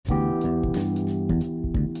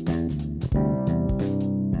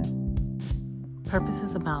Purpose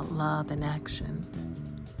is about love and action.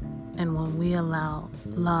 And when we allow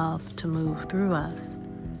love to move through us,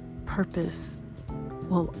 purpose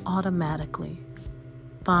will automatically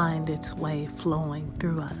find its way flowing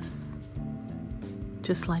through us,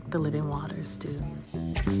 just like the living waters do.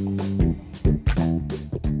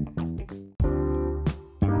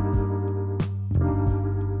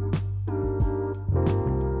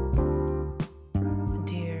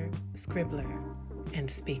 Dear scribbler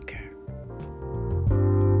and speaker,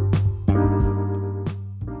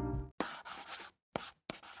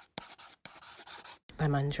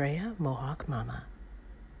 I'm Andrea Mohawk Mama,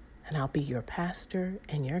 and I'll be your pastor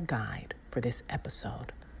and your guide for this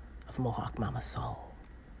episode of Mohawk Mama Soul.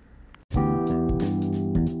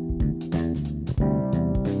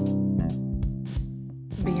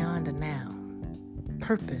 Beyond a noun,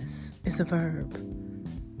 purpose is a verb,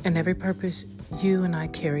 and every purpose you and I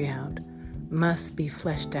carry out must be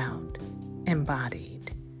fleshed out,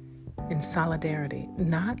 embodied, in solidarity,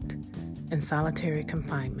 not in solitary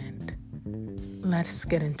confinement. Let's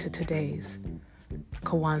get into today's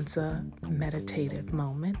Kwanzaa meditative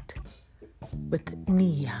moment with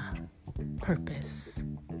Nia, purpose.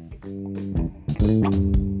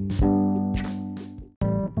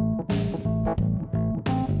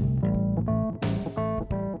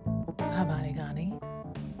 Habari gani?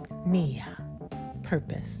 Nia,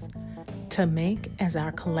 purpose. To make as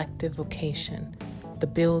our collective vocation the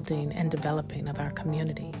building and developing of our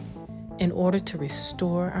community in order to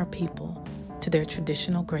restore our people to their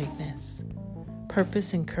traditional greatness.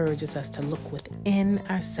 Purpose encourages us to look within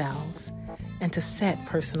ourselves and to set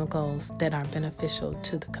personal goals that are beneficial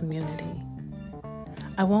to the community.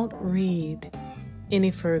 I won't read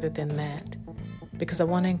any further than that because I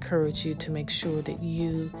want to encourage you to make sure that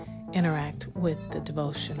you interact with the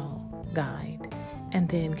devotional guide and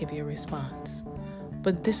then give your response.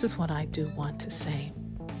 But this is what I do want to say,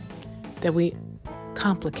 that we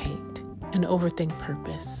complicate and overthink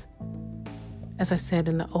purpose. As I said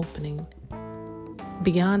in the opening,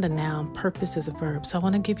 beyond a noun, purpose is a verb. So I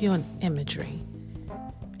want to give you an imagery.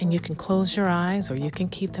 And you can close your eyes or you can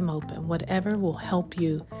keep them open. Whatever will help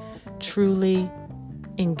you truly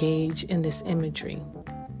engage in this imagery.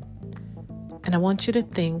 And I want you to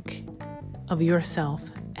think of yourself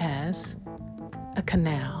as a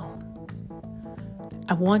canal.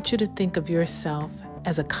 I want you to think of yourself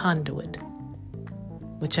as a conduit.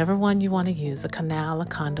 Whichever one you want to use, a canal, a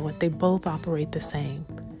conduit, they both operate the same.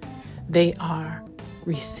 They are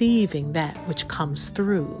receiving that which comes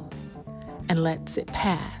through and lets it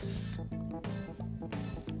pass.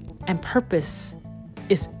 And purpose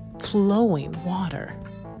is flowing water,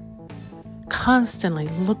 constantly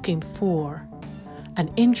looking for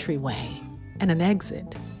an entryway and an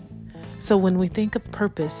exit. So when we think of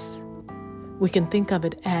purpose, we can think of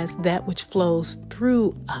it as that which flows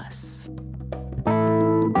through us.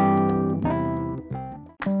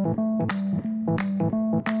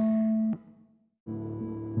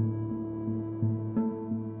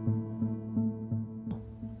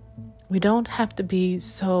 We don't have to be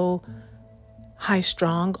so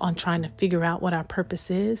high-strung on trying to figure out what our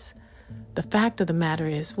purpose is. The fact of the matter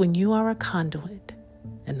is, when you are a conduit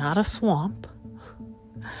and not a swamp,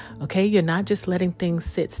 okay, you're not just letting things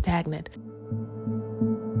sit stagnant.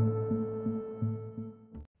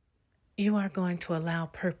 You are going to allow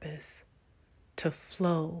purpose to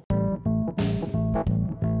flow.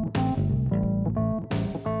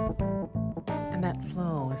 And that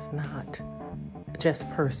flow is not just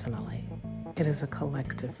personally. It is a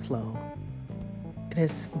collective flow. It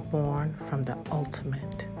is born from the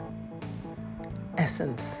ultimate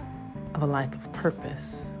essence of a life of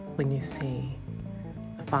purpose when you see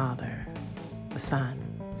the Father, the Son,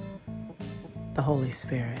 the Holy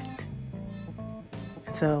Spirit.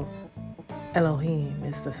 And so Elohim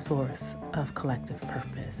is the source of collective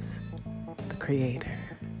purpose, the Creator,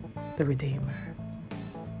 the Redeemer,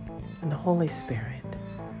 and the Holy Spirit,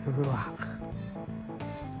 the Ruach,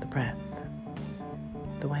 the breath,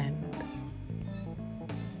 the wind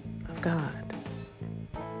of God,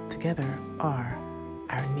 together are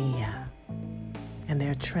our Nia, and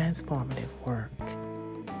their transformative work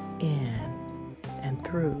in and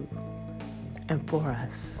through and for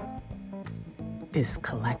us is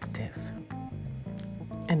collective.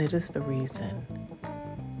 And it is the reason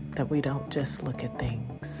that we don't just look at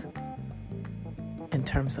things in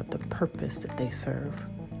terms of the purpose that they serve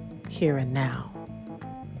here and now.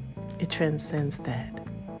 It transcends that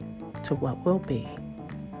to what will be,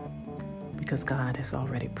 because God has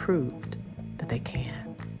already proved that they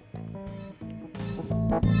can.